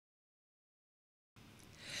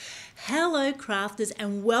Hello crafters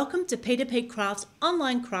and welcome to P2PCrafts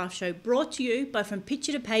online craft show brought to you by From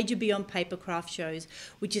Picture to Page and Beyond Papercraft shows,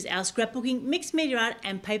 which is our scrapbooking, mixed media art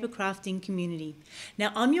and paper crafting community.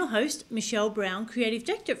 Now I'm your host Michelle Brown, Creative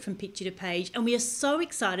Director From Picture to Page, and we are so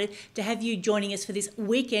excited to have you joining us for this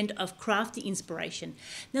weekend of crafty inspiration.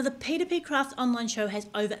 Now the P2PCrafts online show has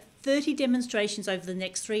over 30 demonstrations over the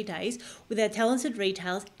next 3 days with our talented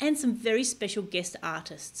retailers and some very special guest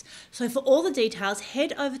artists. So for all the details,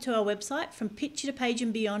 head over to our website from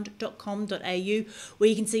picturetopageandbeyond.com.au where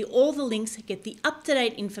you can see all the links, get the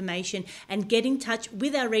up-to-date information and get in touch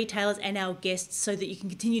with our retailers and our guests so that you can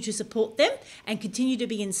continue to support them and continue to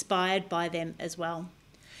be inspired by them as well.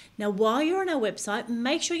 Now, while you're on our website,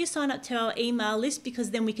 make sure you sign up to our email list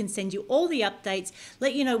because then we can send you all the updates,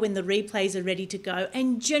 let you know when the replays are ready to go,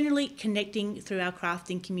 and generally connecting through our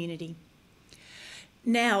crafting community.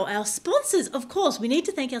 Now, our sponsors, of course, we need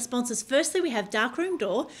to thank our sponsors. Firstly, we have Darkroom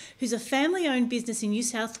Door, who's a family-owned business in New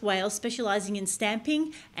South Wales specialising in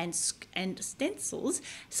stamping and stencils,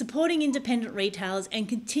 supporting independent retailers and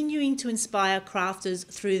continuing to inspire crafters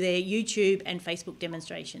through their YouTube and Facebook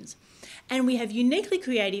demonstrations. And we have Uniquely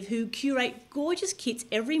Creative, who curate gorgeous kits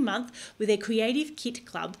every month with their Creative Kit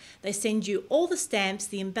Club. They send you all the stamps,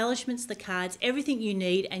 the embellishments, the cards, everything you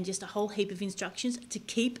need, and just a whole heap of instructions to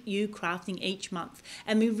keep you crafting each month.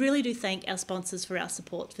 And we really do thank our sponsors for our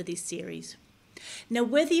support for this series. Now,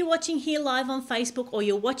 whether you're watching here live on Facebook or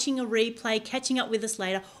you're watching a replay, catching up with us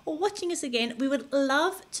later, or watching us again, we would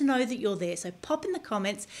love to know that you're there. So pop in the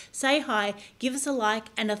comments, say hi, give us a like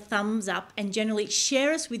and a thumbs up, and generally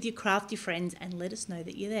share us with your crafty friends and let us know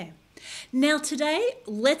that you're there. Now today,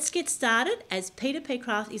 let's get started as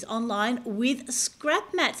P2PCrafts is online with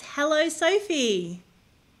Scrapmatts. Hello, Sofie.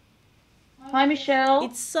 Hi,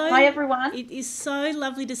 Michelle. Hi, everyone. It is so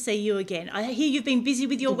lovely to see you again. I hear you've been busy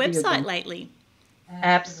with your website lately.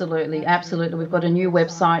 Absolutely, absolutely. We've got a new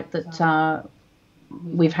website that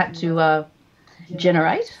we've had to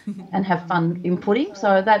generate and have fun inputting.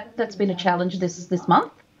 So that's been a challenge this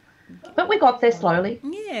month, but we got there slowly.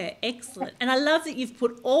 Yeah, excellent. And I love that you've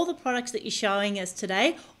put all the products that you're showing us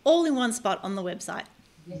today all in one spot on the website.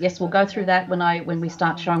 Yes, we'll go through that when we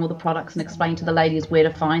start showing all the products and explain to the ladies where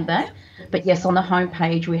to find that. But yes, on the home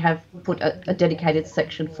page we have put a dedicated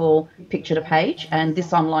section for Picture to Page and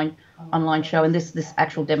this online show and this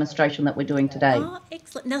actual demonstration that we're doing today. Oh,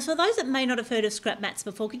 excellent. Now, for those that may not have heard of Scrapmatts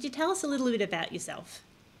before, could you tell us a little bit about yourself?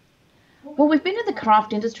 Well, we've been in the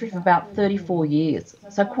craft industry for about 34 years,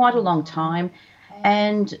 so quite a long time.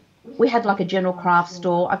 And we had like a general craft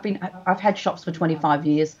store. I've had shops for 25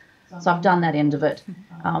 years, so I've done that end of it.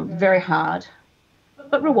 Very hard,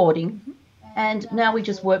 but rewarding. And now we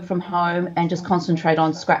just work from home and just concentrate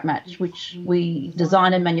on Scrapmatts, which we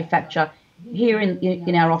design and manufacture here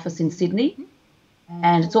in our office in Sydney.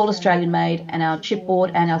 And it's all Australian made, and our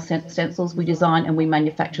chipboard and our stencils we design and we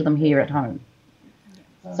manufacture them here at home.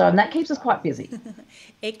 So and that keeps us quite busy.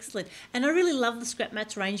 Excellent. And I really love the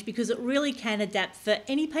Scrapmatts range because it really can adapt for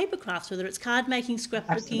any paper crafts, whether it's card making, scrapbooking,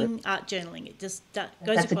 Absolutely. Art journaling. It just goes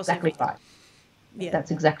That's across exactly everything. right. Yeah.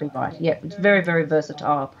 That's exactly right. Yeah, it's very, very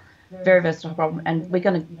versatile. Very versatile problem. And we're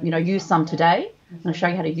going to, use some today. I'm going to show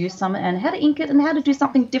you how to use some and how to ink it and how to do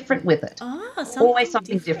something different with it. Always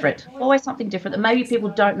something different. Always something different that maybe people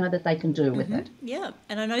don't know that they can do with it. Yeah,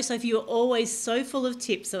 and I know, Sofie, you're always so full of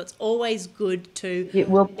tips, so it's always good to... It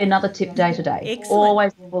will be another tip day today. Excellent.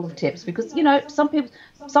 Always full of tips because, some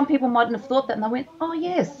people mightn't have thought that and they went, oh,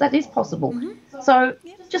 yes, that is possible. So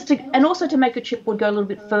and also to make a chipboard go a little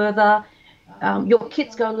bit further, your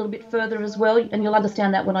kits go a little bit further as well, and you'll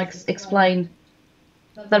understand that when I explain.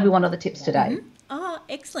 That'll be one of the tips today. Oh,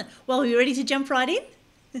 excellent. Well, are you ready to jump right in?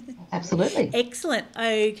 Absolutely. Excellent.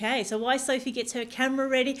 Okay, so while Sofie gets her camera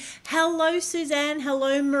ready, hello Suzanne,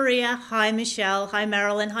 hello Maria, hi Michelle, hi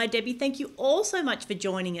Marilyn, hi Debbie. Thank you all so much for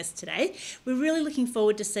joining us today. We're really looking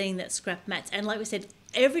forward to seeing that Scrapmatts, and like we said,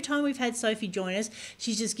 every time we've had Sofie join us,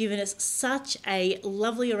 she's just given us such a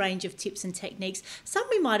lovely range of tips and techniques. Some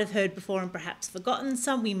we might have heard before and perhaps forgotten,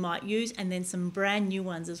 some we might use, and then some brand new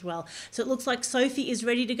ones as well. So it looks like Sofie is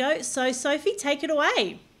ready to go. So Sofie, take it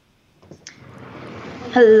away.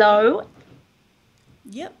 Hello.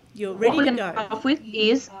 Yep, you're ready to go. What we're going to start off with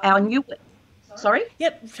is our new... Sorry?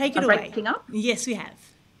 Yep, take it away. Breaking up? Yes, we have.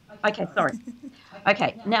 Okay, sorry.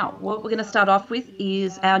 Okay, now what we're going to start off with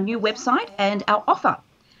is our new website and our offer.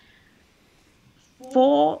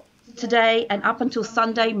 For today and up until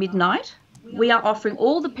Sunday midnight, we are offering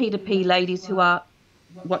all the P2P ladies who are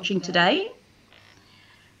watching today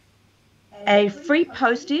a free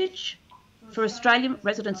postage for Australian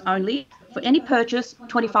residents only for any purchase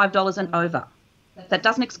 $25 and over. That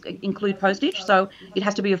doesn't include postage, so it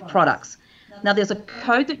has to be of products. Now, there's a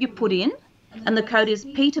code that you put in, and the code is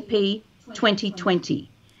P2P 2020.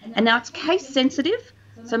 And now it's case sensitive,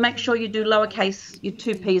 so make sure you do lowercase, your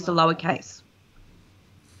 2 P's are lowercase.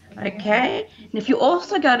 Okay, and if you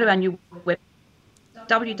also go to our new web,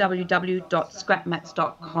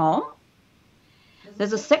 www.scrapmatts.com,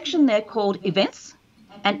 there's a section there called events,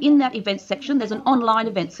 and in that events section there's an online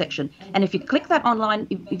events section, and if you click that online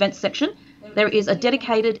events section, there is a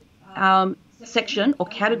dedicated section or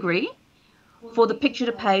category for the picture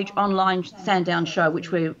to page online Sandown show,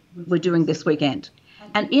 which we're doing this weekend.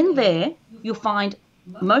 And in there you'll find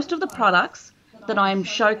most of the products that I'm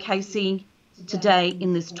showcasing today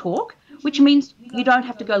in this talk, which means you don't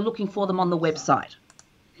have to go looking for them on the website.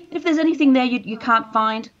 If there's anything there you can't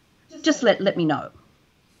find, just let me know.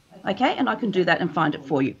 Okay, and I can do that and find it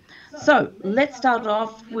for you. So let's start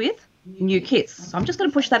off with new kits. So I'm just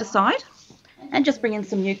going to push that aside and just bring in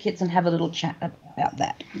some new kits and have a little chat about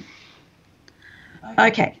that.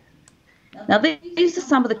 Okay, now these are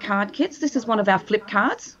some of the card kits. This is one of our flip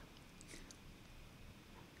cards.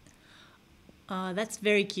 That's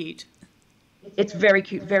very cute. It's very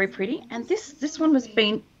cute, very pretty. And this one has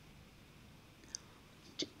been,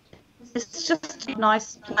 it's just a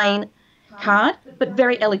nice plain card, but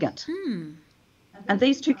very elegant. And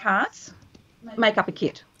these two cards make up a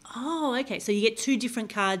kit. Oh, okay. So you get two different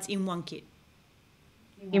cards in one kit.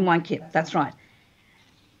 In one kit, that's right.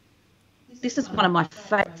 This is one of my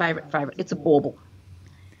favorite. It's a bauble.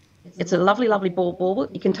 It's a lovely, lovely bauble.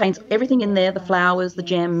 It contains everything in there, the flowers, the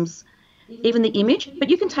gems, even the image. But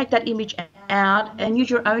you can take that image out and use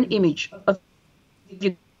your own image of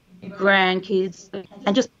your grandkids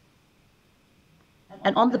and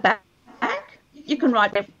on the back you can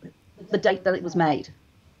write the date that it was made.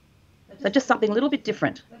 So just something a little bit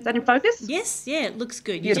different. Is that in focus? Yes, yeah, it looks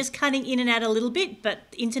good. You're just cutting in and out a little bit, but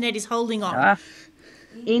the internet is holding on.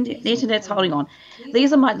 The internet's holding on.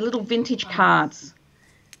 These are my little vintage cards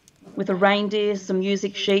with a reindeer, some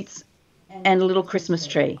music sheets, and a little Christmas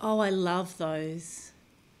tree. Oh, I love those.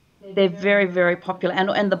 They're very, very popular.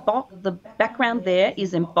 And the background there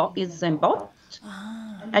is embossed.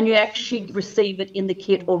 And you actually receive it in the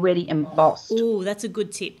kit already embossed. Oh, that's a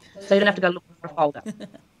good tip. So you don't have to go looking for a folder.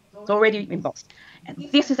 It's already embossed. And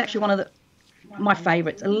this is actually one of my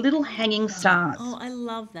favourites, a little hanging stars. Oh, I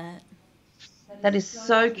love that. That is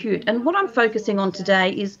so cute. And what I'm focusing on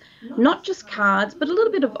today is not just cards, but a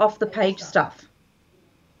little bit of off-the-page stuff.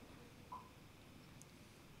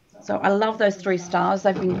 So I love those 3 stars.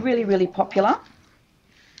 They've been really, really popular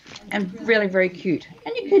and really, very cute.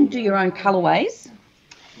 And you can do your own colourways.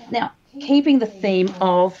 Now, keeping the theme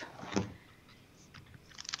of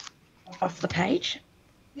off the page,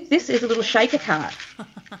 this is a little shaker card.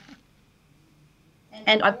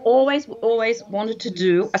 And I've always wanted to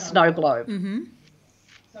do a snow globe.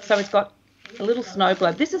 So it's got a little snow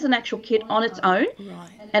globe. This is an actual kit on its own. Right.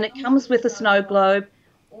 And it comes with a snow globe,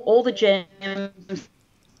 all the gems,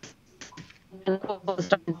 and all the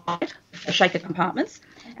stuff inside, the shaker compartments.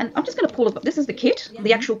 And I'm just going to pull it. This is the kit,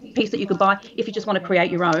 the actual piece that you could buy if you just want to create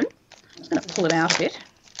your own. I'm just going to pull it out a bit.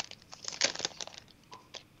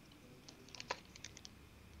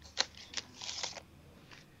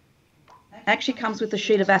 It actually comes with a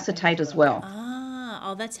sheet of acetate as well.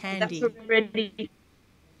 Oh, that's handy. That's already,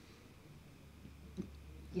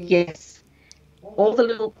 yes, all the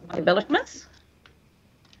little embellishments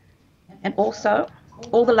and also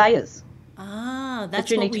all the layers.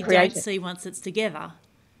 That's you what need to we create don't see once it's together.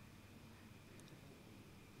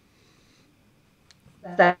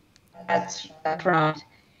 That's right.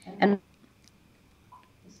 And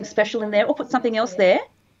special in there, or put something else there.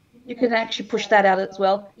 You can actually push that out as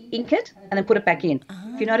well, ink it, and then put it back in.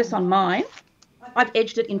 If you notice on mine, I've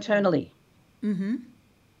edged it internally.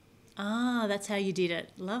 That's how you did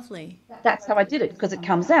it. Lovely. That's how I did it, because it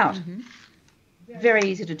comes out. Very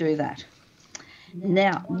easy to do that.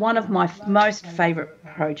 Now, one of my most favourite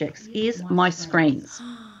projects is my screens.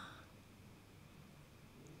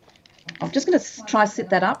 I'm just going to try to set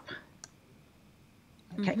that up.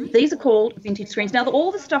 Okay, these are called vintage screens. Now,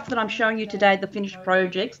 all the stuff that I'm showing you today, the finished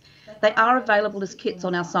projects, they are available as kits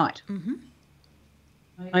on our site.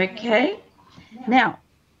 Okay, now,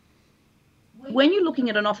 when you're looking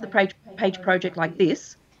at an off-the-page project like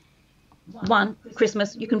this, one,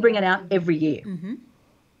 Christmas, you can bring it out every year.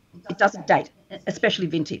 It doesn't date, especially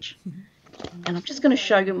vintage. And I'm just going to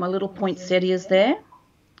show you my little poinsettias there.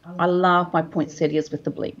 I love my poinsettias with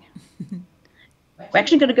the bling. We're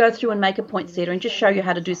actually going to go through and make a poinsettia and just show you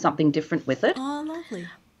how to do something different with it. Oh, lovely.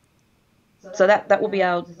 So that will be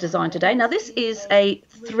our design today. Now, this is a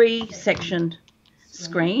 3-section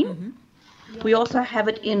screen. we also have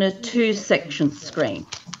it in a 2-section screen.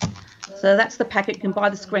 So that's the packet. You can buy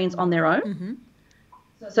the screens on their own.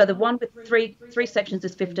 So the one with three sections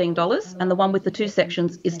is $15, and the one with the 2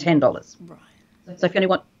 sections is $10. Right. So if you only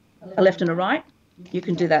want a left and a right, you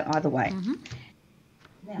can do that either way.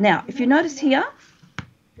 Now, if you notice here,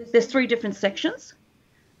 there's 3 different sections.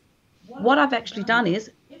 What I've actually done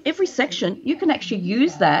is every section, you can actually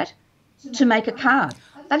use that to make a card.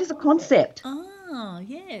 That is a concept. Oh,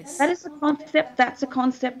 yes. That is a concept, that's a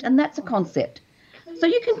concept, and that's a concept. So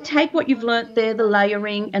you can take what you've learnt there, the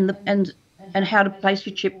layering and how to place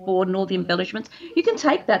your chipboard and all the embellishments. You can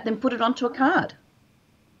take that, then put it onto a card.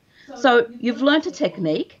 So you've learnt a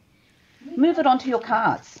technique, move it onto your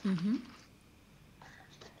cards.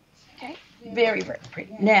 Okay, very, very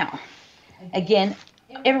pretty. Now, again,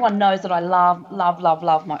 everyone knows that I love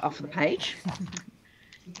my off the page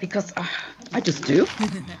because I just do.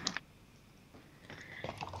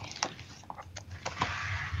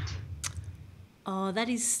 Oh, that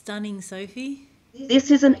is stunning, Sofie.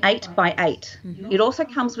 This is an 8x8. It also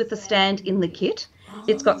comes with a stand in the kit.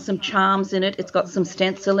 It's got some charms in it. It's got some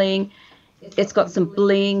stenciling. It's got some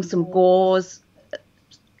bling, some gauze,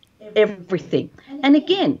 everything. And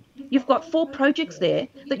again, you've got 4 projects there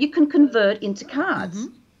that you can convert into cards.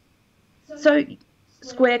 So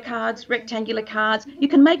square cards, rectangular cards, you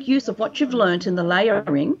can make use of what you've learnt in the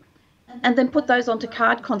layering and then put those onto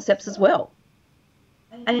card concepts as well.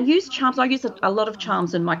 And use charms. I use a lot of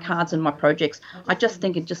charms in my cards and my projects. I just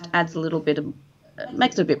think it just adds a little bit of,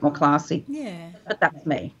 makes it a bit more classy. Yeah. But that's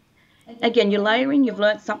me. Again, you're layering, you've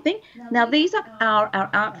learnt something. Now, these are our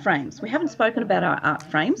art frames. We haven't spoken about our art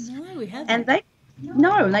frames. No, we haven't.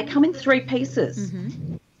 And they come in 3 pieces.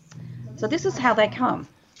 So this is how they come,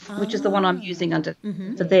 which is the one I'm using under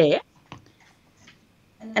for there.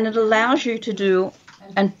 And it allows you to do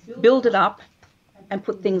and build it up and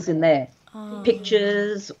put things in there.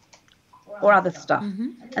 Pictures or other stuff.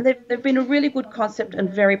 And they've been a really good concept and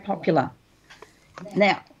very popular.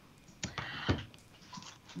 Now,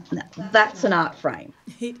 that's an art frame.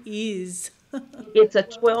 It is. It's a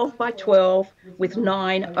 12 by 12 with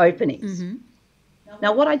 9 openings.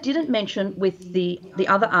 Now, what I didn't mention with the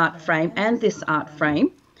other art frame and this art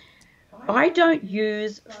frame, I don't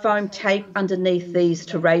use foam tape underneath these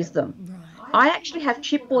to raise them. Right. I actually have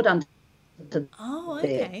chipboard under Oh,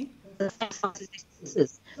 there. okay.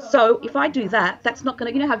 So if I do that, that's not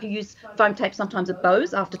going to, you know how you use foam tape sometimes it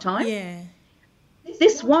bows after time? Yeah.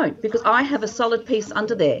 This won't, because I have a solid piece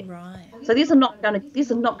under there. Right. So these are not going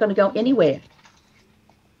to go anywhere.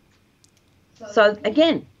 So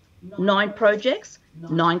again, 9 projects,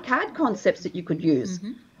 9 card concepts that you could use.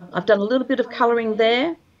 I've done a little bit of colouring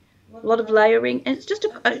there, a lot of layering, and it's just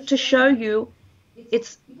to show you,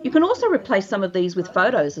 you can also replace some of these with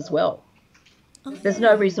photos as well. Okay. There's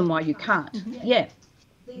no reason why you can't. Yeah,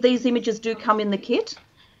 these images do come in the kit,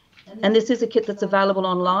 and this is a kit that's available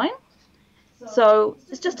online. So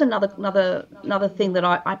it's just another thing that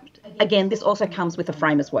I again, this also comes with a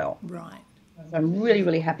frame as well. Right. So I'm really,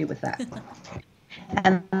 really happy with that.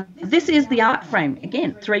 And this is the art frame.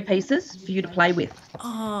 Again, 3 pieces for you to play with.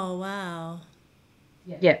 Oh, wow.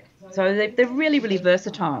 Yeah, so they're really, really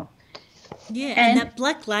versatile. Yeah, and that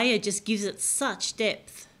black layer just gives it such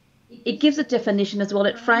depth. It gives it definition as well.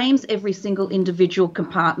 It frames every single individual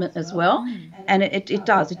compartment as well. And it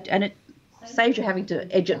does. And it saves you having to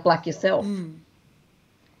edge it black yourself.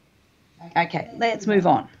 Okay, let's move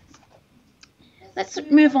on. Let's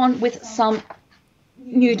move on with some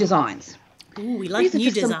new designs. Ooh, we like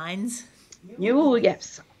new designs. New,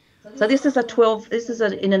 yes. So this is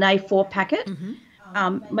in an A4 packet,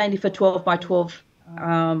 mainly for 12 by 12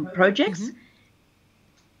 projects.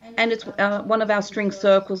 And it's one of our string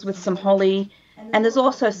circles with some holly. And there's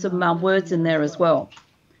also some words in there as well.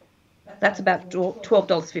 That's about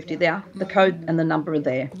 $12.50 there. The code and the number are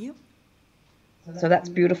there. Yep. So that's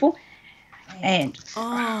beautiful. And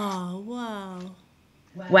oh, wow.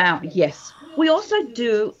 Wow, yes. We also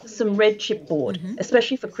do some red chipboard,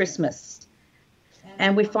 especially for Christmas.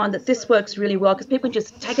 And we find that this works really well because people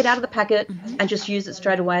just take it out of the packet and just use it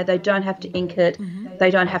straight away. They don't have to ink it.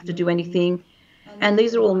 They don't have to do anything. And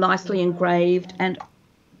these are all nicely engraved, and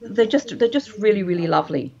they're just really, really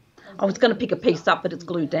lovely. I was going to pick a piece up, but it's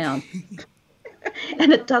glued down.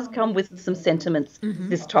 And it does come with some sentiments,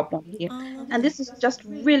 this top one here. Oh, and this is just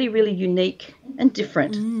really, really unique and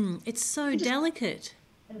different. It's so delicate.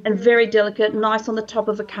 And very delicate, nice on the top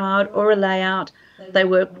of a card or a layout. They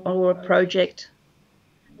work, or a project.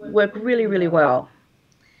 Work really, really well.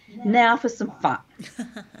 Now for some fun.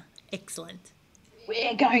 Excellent.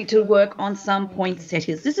 We're going to work on some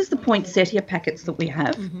poinsettias. This is the poinsettia packets that we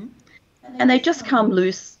have. And they just come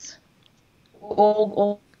loose.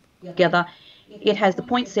 all together. It has the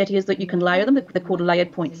poinsettias that you can layer them. They're called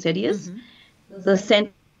layered poinsettias. The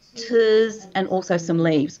centers and also some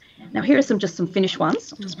leaves. Now here are just some finished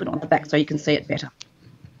ones. I'll just put it on the back so you can see it better.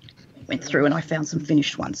 Went through and I found some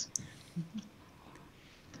finished ones.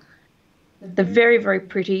 They're very, very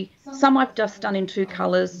pretty. Some I've just done in 2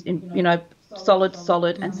 colours, in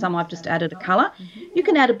solid, and some I've just added a colour. You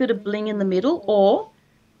can add a bit of bling in the middle, or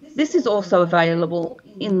this is also available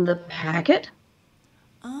in the packet.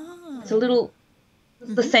 It's a little,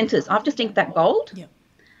 the centres. I've just inked that gold. Yep.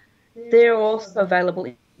 They're also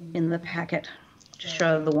available in the packet. Just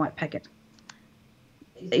show the white packet.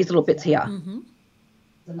 These little bits here.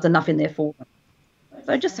 There's enough in there for them.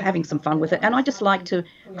 So just having some fun with it. And I just like to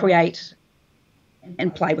create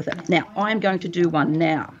and play with it. Now, I'm going to do one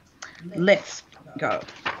now. Let's go.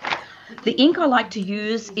 The ink I like to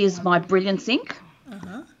use is my Brilliance ink.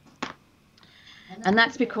 And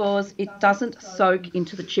that's because it doesn't soak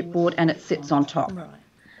into the chipboard and it sits on top.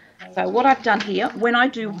 Right. So what I've done here, when I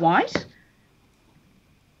do white,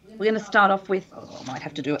 we're going to start off with, I might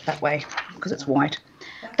have to do it that way because it's white.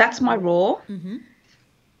 That's my raw.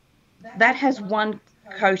 That has 1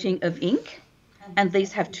 coating of ink, and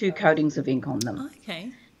these have 2 coatings of ink on them.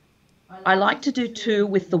 Okay. I like to do 2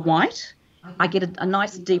 with the white. I get a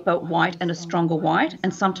nice deeper white and a stronger white,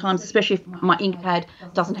 and sometimes, especially if my ink pad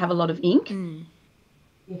doesn't have a lot of ink,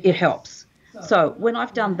 it helps. So when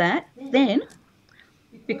I've done that, then,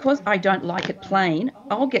 because I don't like it plain,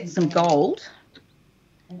 I'll get some gold,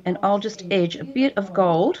 and I'll just edge a bit of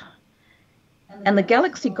gold, and the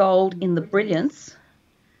Galaxy Gold in the Brilliance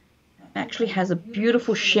actually has a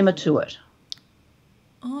beautiful shimmer to it.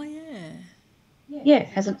 Oh, yeah. Yeah, it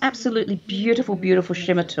has an absolutely beautiful, beautiful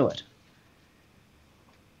shimmer to it.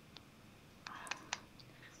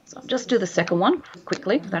 So I'll just do the second one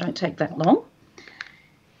quickly. They don't take that long.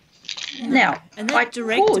 Now, and that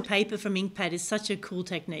direct to paper from inkpad is such a cool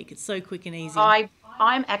technique. It's so quick and easy.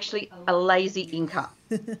 I'm actually a lazy inker.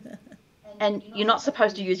 And you're not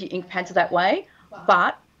supposed to use your ink pads that way,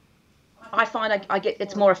 but I find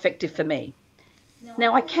it's more effective for me.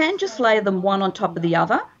 Now I can just layer them one on top of the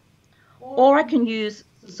other, or I can use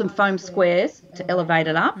some foam squares to elevate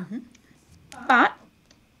it up. But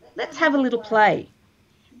let's have a little play.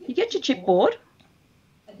 You get your chipboard.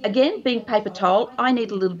 Again, being paper towel, I need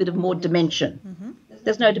a little bit of more dimension.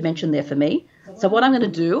 There's no dimension there for me. So what I'm going to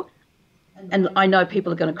do, and I know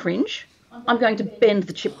people are going to cringe, I'm going to bend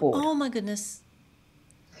the chipboard. Oh my goodness.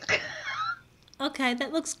 Okay,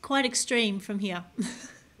 that looks quite extreme from here.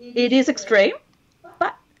 It is extreme,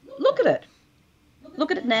 but look at it. Look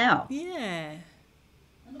at it now. Yeah.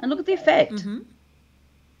 And look at the effect.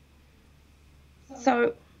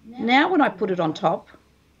 So now when I put it on top,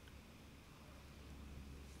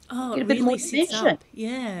 Oh, get a it bit really more sits dimension. up.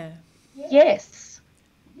 Yeah. Yes.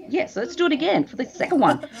 Yes, let's do it again for the second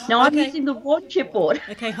one. Now I'm using the raw chipboard.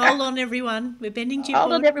 Okay, hold on everyone. We're bending chipboard.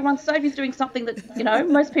 Hold on everyone. Sophie's doing something that,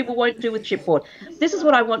 most people won't do with chipboard. This is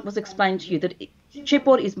what I was explained to you, that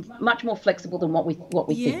chipboard is much more flexible than what we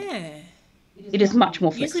think. Yeah. It is much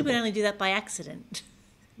more Usually flexible. we only do that by accident.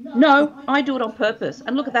 No, I do it on purpose.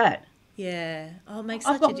 And look at that. Yeah. Oh, it makes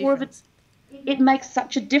I've such a got more of it. difference. It makes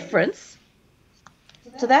such a difference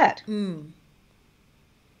to that.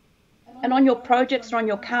 And on your projects or on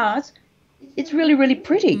your cards, it's really, really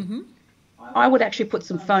pretty. I would actually put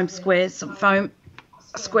some foam square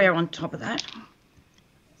on top of that.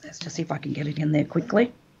 Let's just see if I can get it in there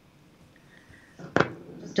quickly.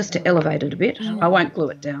 Just to elevate it a bit. I won't glue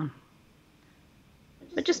it down.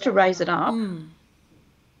 But just to raise it up.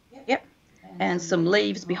 Yep. And some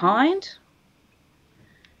leaves behind.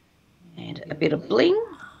 And a bit of bling.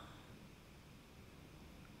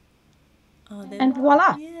 Oh, And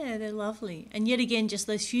voila. Yeah, they're lovely. And yet again, just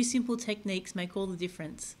those few simple techniques make all the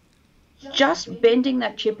difference. Just bending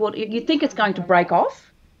that chipboard, you think it's going to break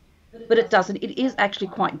off, but it doesn't. It is actually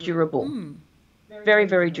quite durable. Very,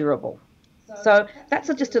 very durable. So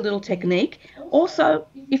that's just a little technique. Also,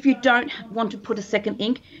 if you don't want to put a second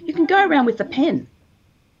ink, you can go around with a pen.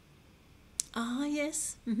 Ah,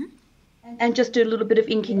 yes. And just do a little bit of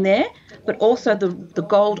inking there, but also the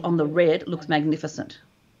gold on the red looks magnificent.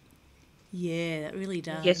 Yeah, that really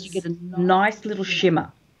does. Yes, you get a nice little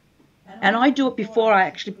shimmer. And I do it before I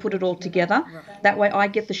actually put it all together. That way I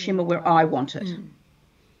get the shimmer where I want it.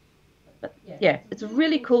 But yeah, it's a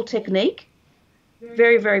really cool technique.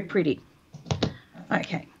 Very, very pretty.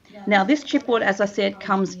 Okay. Now this chipboard, as I said,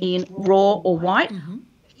 comes in raw or white.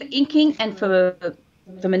 For inking and for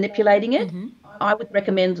manipulating it, I would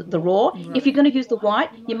recommend the raw. If you're going to use the white,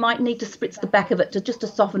 you might need to spritz the back of it just to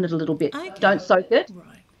soften it a little bit. Okay. Don't soak it.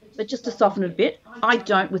 Right. but just to soften it a bit. I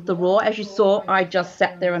don't with the raw. As you saw, I just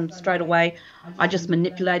sat there and straight away I just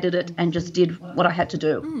manipulated it and just did what I had to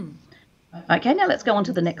do. Okay, now let's go on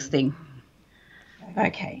to the next thing.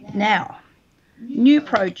 Okay, now, new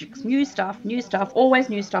projects, new stuff, always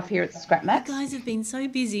new stuff here at Scrapmatts. You guys have been so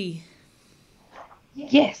busy.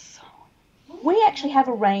 Yes. We actually have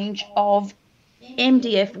a range of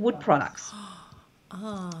MDF wood products.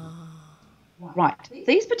 Right.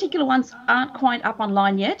 These particular ones aren't quite up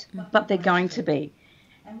online yet, but they're going to be.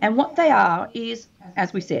 And what they are is,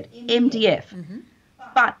 as we said, MDF.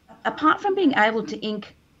 But apart from being able to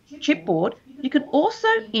ink chipboard, you can also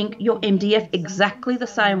ink your MDF exactly the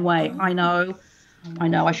same way. I know,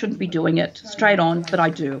 I shouldn't be doing it straight on, but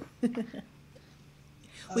I do.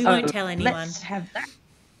 We won't tell anyone. Let's have that.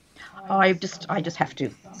 I just have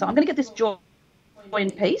to. So I'm going to get this join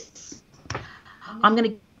piece. I'm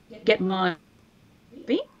going to get my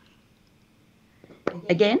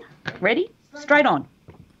again, ready, straight on.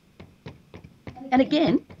 And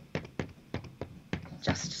again,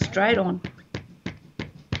 just straight on.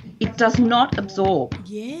 It does not absorb.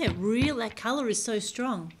 Yeah, that colour is so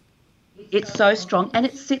strong. It's so strong and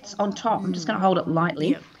it sits on top. I'm just going to hold it lightly.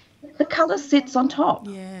 Yep. The colour sits on top.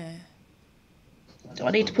 Yeah. So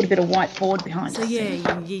I need to put a bit of white forward behind So it. yeah,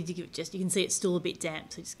 you need to give it you can see it's still a bit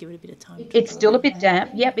damp, so just give it a bit of time. It's still a bit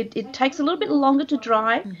damp. Yep, it takes a little bit longer to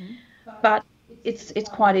dry, but it's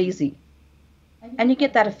quite easy. And you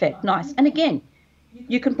get that effect, nice. And again,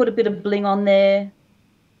 you can put a bit of bling on there,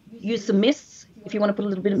 use some mists if you want to put a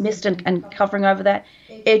little bit of mist and covering over that,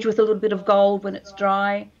 edge with a little bit of gold when it's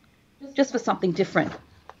dry, just for something different.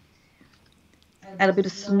 Add a bit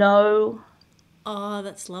of snow. Oh,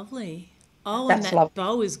 that's lovely. Oh, That's and that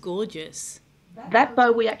bow is gorgeous. That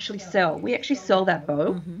bow we actually sell. We actually sell that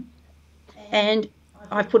bow. And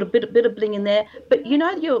I've put a bit of bling in there. But you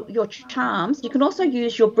know your charms, you can also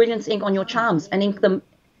use your Brilliance ink on your charms and ink them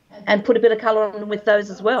and put a bit of colour on with those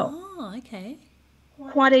as well. Oh, okay.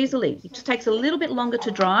 Quite easily. It just takes a little bit longer to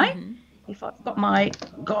dry. If I've got my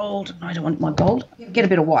gold, I don't want my gold, get a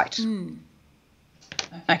bit of white.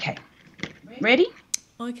 Okay. Ready?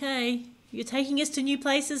 Okay. You're taking us to new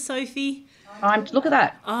places, Sophie. Look at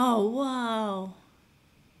that. Oh, wow.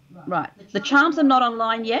 Right. The charms are not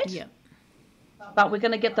online yet. Yeah. But we're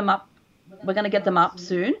going to get them up. We're going to get them up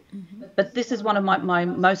soon. But this is one of my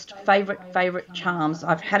most favourite charms.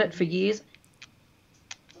 I've had it for years.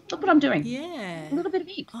 Look what I'm doing. Yeah. A little bit of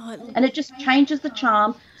ink. Oh, And it just changes the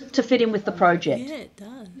charm to fit in with the project. yeah, it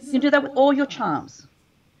does. You can do that with all your charms.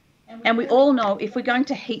 And we all know if we're going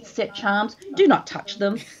to heat set charms, do not touch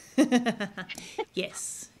them.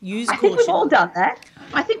 Yes. Use I caution. think we've all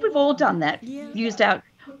done that. Yeah.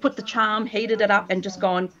 Put the charm, heated it up and just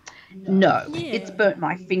gone, no, Yeah. it's burnt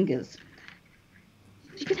my fingers.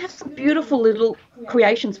 You can have some beautiful little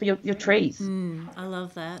creations for your trees. I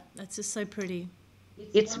love that. That's just so pretty.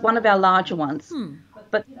 It's one of our larger ones.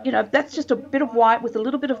 But, you know, that's just a bit of white with a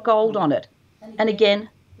little bit of gold on it. And again,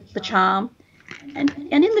 the charm. And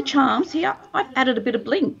in the charms here, I've added a bit of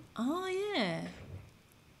bling. Oh, yeah.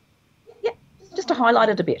 Yeah, just to highlight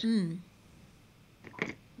it a bit.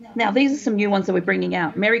 Now, these are some new ones that we're bringing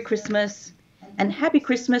out. Merry Christmas and Happy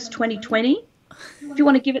Christmas 2020. If you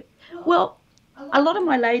want to give it... Well, a lot of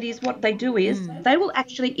my ladies, what they do is they will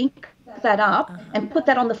actually ink that up and put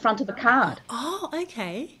that on the front of a card. Oh,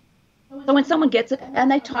 okay. So when someone gets it and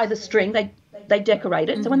they tie the string, they decorate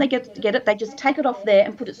it. So when they get it, they just take it off there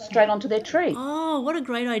and put it straight onto their tree. Oh, what a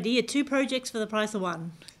great idea. 2 projects for the price of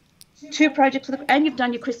 1. 2 projects and you've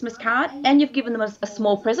done your Christmas card and you've given them a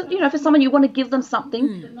small present. You know, for someone you want to give them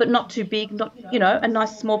something, but not too big, not, you know, a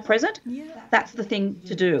nice small present. Yeah. That's the thing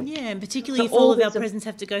to do. Yeah, and particularly So if all of these our presents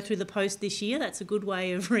have to go through the post this year, that's a good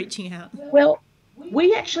way of reaching out. Well,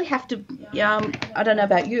 we actually have to, I don't know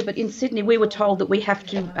about you, but in Sydney we were told that we have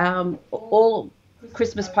to, all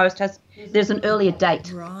Christmas post there's an earlier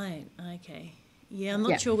date. Right, okay. Yeah, I'm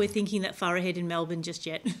not sure we're thinking that far ahead in Melbourne just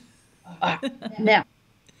yet. Now,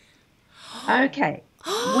 okay,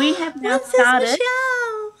 we have now One says started.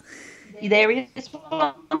 Michelle. There is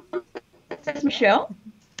one. It says Michelle.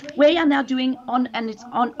 We are now doing and it's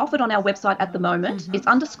offered on our website at the moment. It's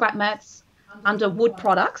under Scrapmatts, under wood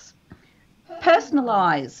products,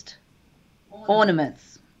 personalised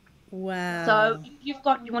ornaments. Wow. So if you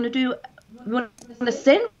want to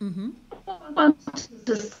send one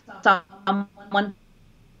to someone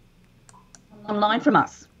online from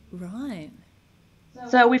us. Right.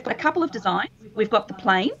 So we've got a couple of designs. We've got the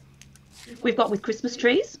plain. We've got with Christmas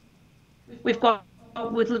trees. We've got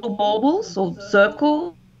with little baubles or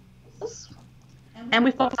circles. And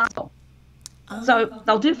we've got circle. So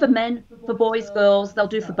they'll do for men, for boys, girls. They'll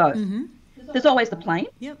do for both. There's always the plain.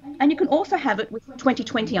 Yep. And you can also have it with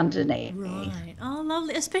 2020 underneath. Right. Oh,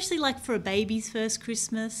 lovely. Especially like for a baby's first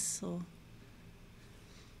Christmas or...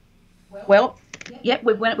 Well, yep,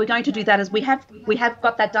 we're going to do that as we have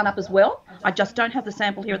got that done up as well. I just don't have the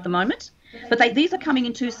sample here at the moment. But these are coming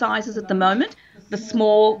in 2 sizes at the moment, the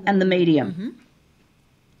small and the medium.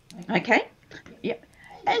 Okay? Yep.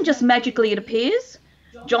 And just magically it appears,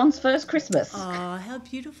 John's first Christmas. Oh, how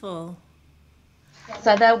beautiful.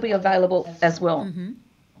 So they'll be available as well.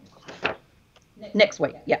 Next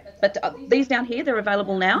week, yeah. But these down here, they're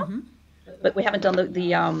available now. But we haven't done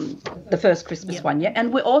the first Christmas one yet.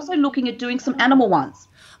 And we're also looking at doing some animal ones.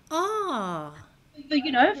 Ah.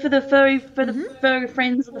 You know, for the furry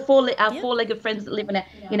friends, our four-legged friends that live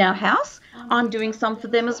in our house, I'm doing some for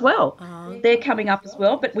them as well. They're coming up as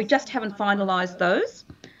well, but we just haven't finalised those.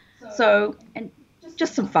 So, and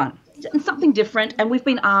just some fun and something different. And we've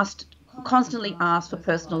been constantly asked for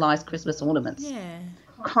personalised Christmas ornaments. Yeah.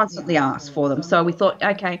 Constantly asked for them. So we thought,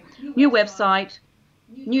 okay, new website,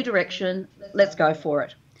 new direction, let's go for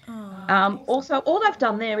it. Also, all I've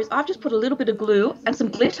done there is I've just put a little bit of glue and some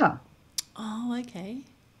glitter. Oh, okay.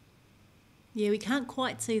 Yeah, we can't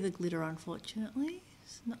quite see the glitter, unfortunately.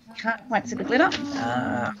 Can't quite see the glitter.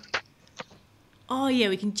 Oh, yeah,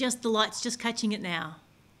 we can the light's just catching it now.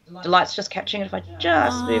 The light's just catching it. If I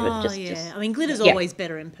just move it, just... I mean, glitter's always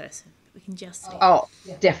better in person. We can just see. Oh,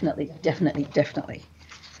 definitely.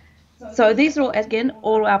 So these are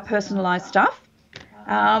all our personalised stuff.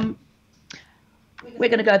 We're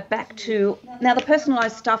going to go back to now the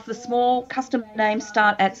personalised stuff. The small custom names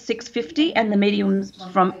start at $6.50 and the mediums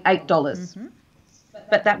from $8.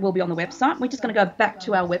 But that will be on the website. We're just going to go back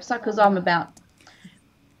to our website because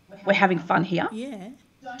we're having fun here. Yeah.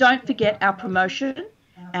 Don't forget our promotion,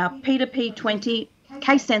 our P2P20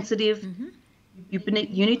 case sensitive. You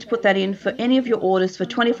need to put that in for any of your orders for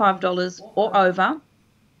 $25 or over.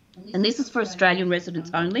 And this is for Australian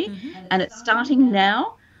residents only. And it's starting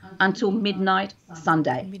now until midnight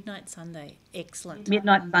Sunday. Midnight Sunday. Excellent.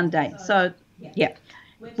 Midnight Sunday. So, yeah.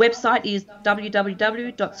 Website is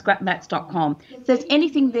www.scrapmatts.com. If there's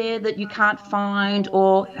anything there that you can't find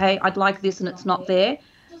or, hey, I'd like this and it's not there,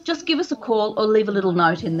 just give us a call or leave a little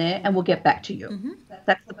note in there and we'll get back to you.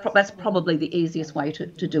 That's probably the easiest way to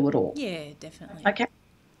do it all. Yeah, definitely. Okay.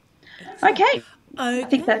 I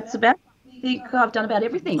think that's about I think I've done about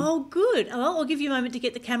everything. Oh, good. Well, I'll give you a moment to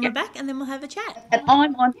get the camera back and then we'll have a chat. And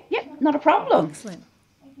I'm on. Not a problem. Excellent.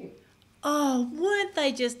 Oh, weren't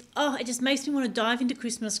they just... Oh, it just makes me want to dive into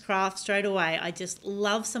Christmas crafts straight away. I just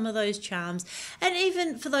love some of those charms. And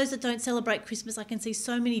even for those that don't celebrate Christmas, I can see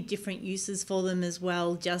so many different uses for them as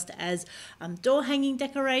well, just as door hanging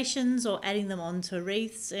decorations or adding them onto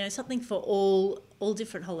wreaths, something for all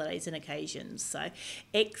different holidays and occasions. So,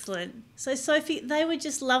 excellent. So, Sofie, they were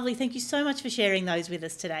just lovely. Thank you so much for sharing those with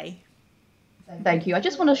us today. Thank you. I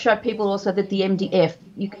just want to show people also that the MDF,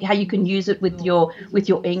 how you can use it with your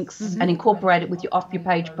inks and incorporate it with your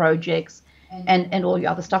off-your-page projects and all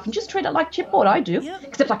your other stuff, and just treat it like chipboard. I do,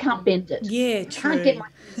 except I can't bend it. Yeah, true. I can't get my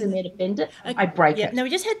hands in there to bend it. I break it. Now, we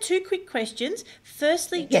just had 2 quick questions.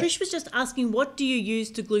 Firstly, Trish was just asking, what do you use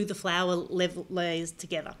to glue the flower layers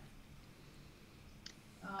together?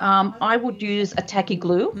 I would use a tacky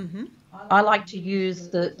glue. I like to use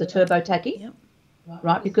the turbo tacky. Yep.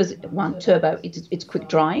 Right, because turbo, it's quick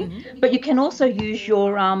drying, but you can also use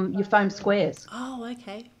your foam squares. Oh,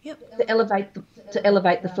 okay, yep. To elevate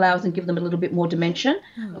the flowers and give them a little bit more dimension.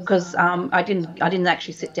 Because I didn't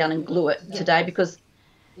actually sit down and glue it today because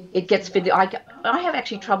it gets fitted. I have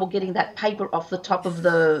actually trouble getting that paper off the top of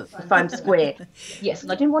the foam square. Yes,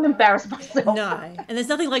 and I didn't want to embarrass myself. No, and there's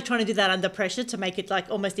nothing like trying to do that under pressure to make it like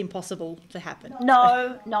almost impossible to happen.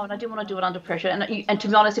 No, and I didn't want to do it under pressure. And to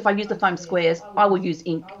be honest, if I use the foam squares, I will use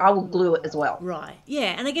ink. I will glue it as well. Right,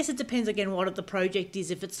 yeah, and I guess it depends again what the project is.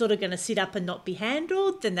 If it's sort of going to sit up and not be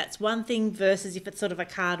handled, then that's one thing, versus if it's sort of a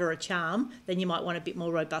card or a charm, then you might want a bit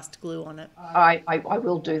more robust glue on it. I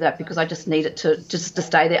will do that because I just need it to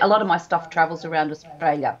stay there. A lot of my stuff travels around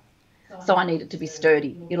Australia, so I need it to be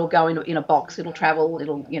sturdy. It'll go in a box. It'll travel.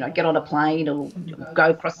 It'll get on a plane. It'll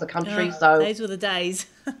go across the country. So those were the days.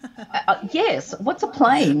 Yes. What's a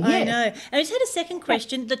plane? Yes. I know. And I just had a second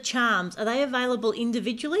question. The charms, are they available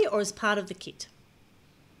individually or as part of the kit?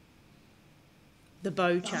 The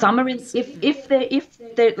bow charms. Some are in, if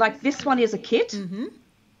they're like this one is a kit.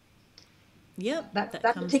 Yep.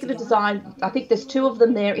 That particular design, I think there's 2 of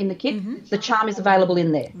them there in the kit. The charm is available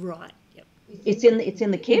in there. Right. Yep. It's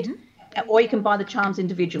in the kit, or you can buy the charms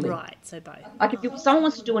individually. Right. So both. Like if someone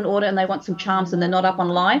wants to do an order and they want some charms and they're not up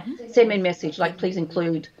online, send me a message like please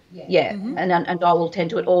include, and I will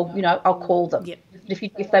tend to it, or I'll call them. Yep.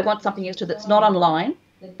 if they want something extra that's not online,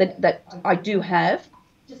 that I do have,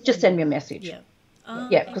 just send me a message. Yeah.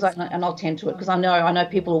 Yeah, because I'll tend to it, because I know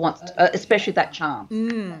people want, especially that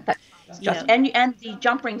charm. That's just and the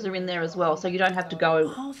jump rings are in there as well, so you don't have to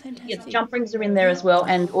go. Oh, fantastic. Yeah, the jump rings are in there as well,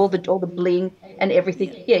 and all the bling and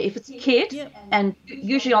everything. Yeah, if it's a kit, and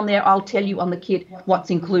usually on there I'll tell you on the kit what's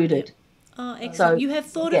included. Oh, excellent. So, you have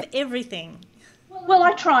thought of everything. Well,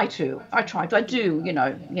 I try to. I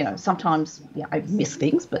do. Sometimes I miss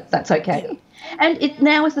things, but that's okay. Yeah. And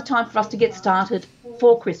now is the time for us to get started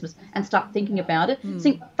for Christmas and start thinking about it.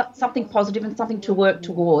 Think something positive and something to work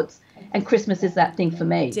towards. And Christmas is that thing for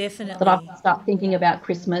me. Definitely. That I start thinking about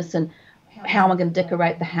Christmas and how am I going to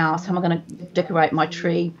decorate the house? How am I going to decorate my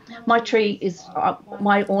tree? My tree is,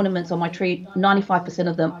 my ornaments on my tree, 95%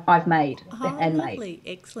 of them I've made. They're handmade. Lovely.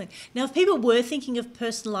 Excellent. Now, if people were thinking of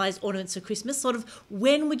personalised ornaments for Christmas, sort of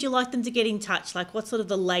when would you like them to get in touch? Like, what's sort of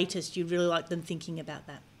the latest you'd really like them thinking about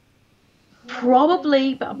that?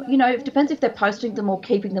 Probably, it depends if they're posting them or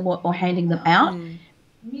keeping them or handing them out.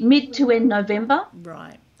 Mid to end November.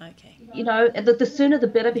 Right. Okay. The sooner the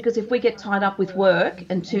better, because if we get tied up with work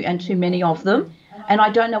and too many of them, and I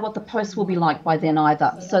don't know what the post will be like by then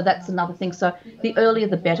either. So that's another thing. So the earlier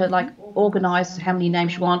the better. Like, organise how many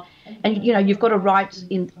names you want, and you've got to write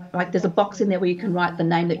in, like, there's a box in there where you can write the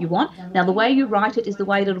name that you want. Now the way you write it is the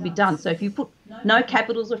way it'll be done. So if you put no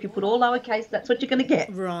capitals or if you put all lowercase, that's what you're going to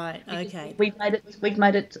get. Right. Okay. We've made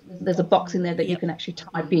it. There's a box in there that you can actually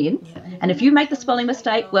type in, and if you make the spelling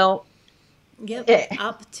mistake, well. Yep,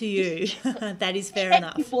 up to you. That is fair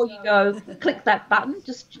enough. Before you go click that button,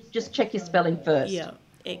 just check your spelling first. Yeah.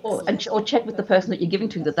 Or check with the person that you're giving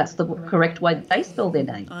to that that's the correct way that they spell their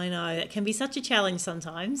name. I know, it can be such a challenge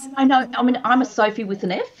sometimes. I know. I mean, I'm a Sofie with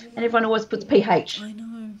an F, and everyone always puts PH. I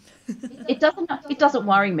know. It doesn't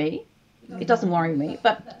worry me. It doesn't worry me,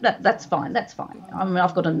 but that's fine. That's fine. I mean,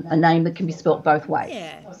 I've got a name that can be spelt both ways.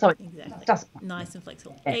 Yeah, so exactly. It doesn't. Nice and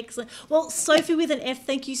flexible. Yeah. Excellent. Well, Sofie with an F,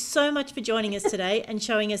 thank you so much for joining us today and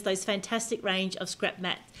showing us those fantastic range of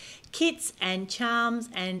Scrapmatts kits and charms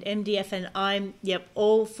and MDF, and I'm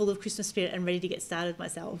all full of Christmas spirit and ready to get started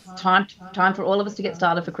myself. Time for all of us to get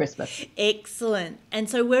started for Christmas. Excellent. And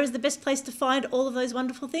so where is the best place to find all of those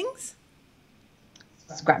wonderful things?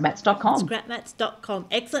 Scrapmatts.com. Scrapmatts.com.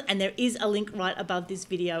 Excellent. And there is a link right above this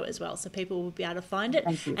video as well, so people will be able to find it.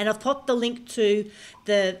 Thank you. And I've popped the link to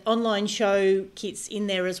the online show kits in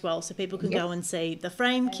there as well, so people can go and see the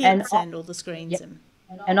frame kits and all the screens. Yep.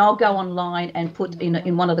 And I'll go online and put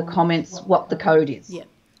in one of the comments what the code is. Yep.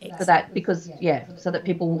 For that, because so that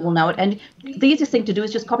people will know it. And the easiest thing to do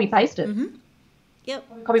is just copy paste it. Mm-hmm.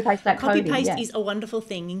 Yep. Copy paste that code. Copy paste is a wonderful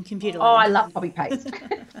thing in computer land. Oh, land. I love copy paste.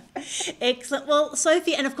 Excellent. Well,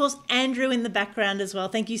 Sofie, and of course Andrew in the background as well.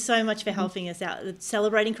 Thank you so much for helping us out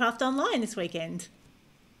celebrating Craft Online this weekend.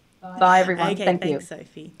 Bye everyone. Okay, thanks,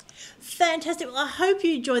 Sofie. Fantastic. Well, I hope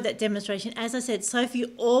you enjoyed that demonstration. As I said,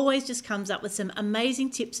 Sofie always just comes up with some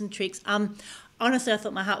amazing tips and tricks. Honestly, I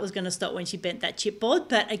thought my heart was going to stop when she bent that chipboard.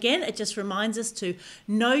 But again, it just reminds us to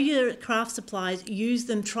know your craft supplies, use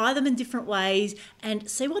them, try them in different ways, and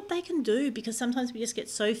see what they can do, because sometimes we just get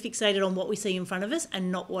so fixated on what we see in front of us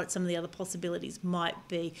and not what some of the other possibilities might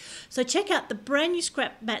be. So check out the brand new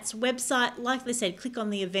Scrapmatts website. Like they said, click on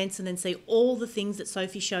the events and then see all the things that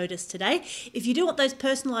Sofie showed us today. If you do want those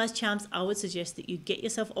personalised charms, I would suggest that you get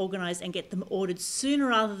yourself organised and get them ordered sooner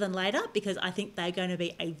rather than later, because I think they're going to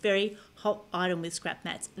be a very hot item with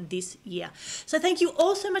Scrapmatts this year. So thank you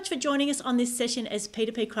all so much for joining us on this session as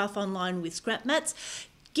P2P Craft Online with Scrapmatts.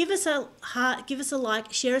 Give us a heart, give us a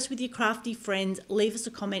like, share us with your crafty friends, leave us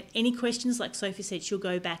a comment. Any questions, like Sofie said, she'll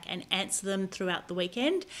go back and answer them throughout the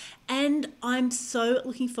weekend. And I'm so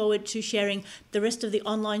looking forward to sharing the rest of the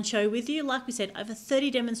online show with you. Like we said, over 30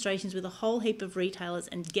 demonstrations with a whole heap of retailers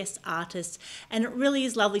and guest artists. And it really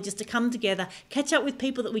is lovely just to come together, catch up with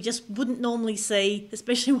people that we just wouldn't normally see,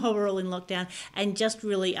 especially while we're all in lockdown, and just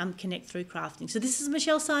really connect through crafting. So this is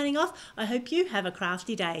Michelle signing off. I hope you have a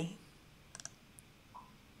crafty day.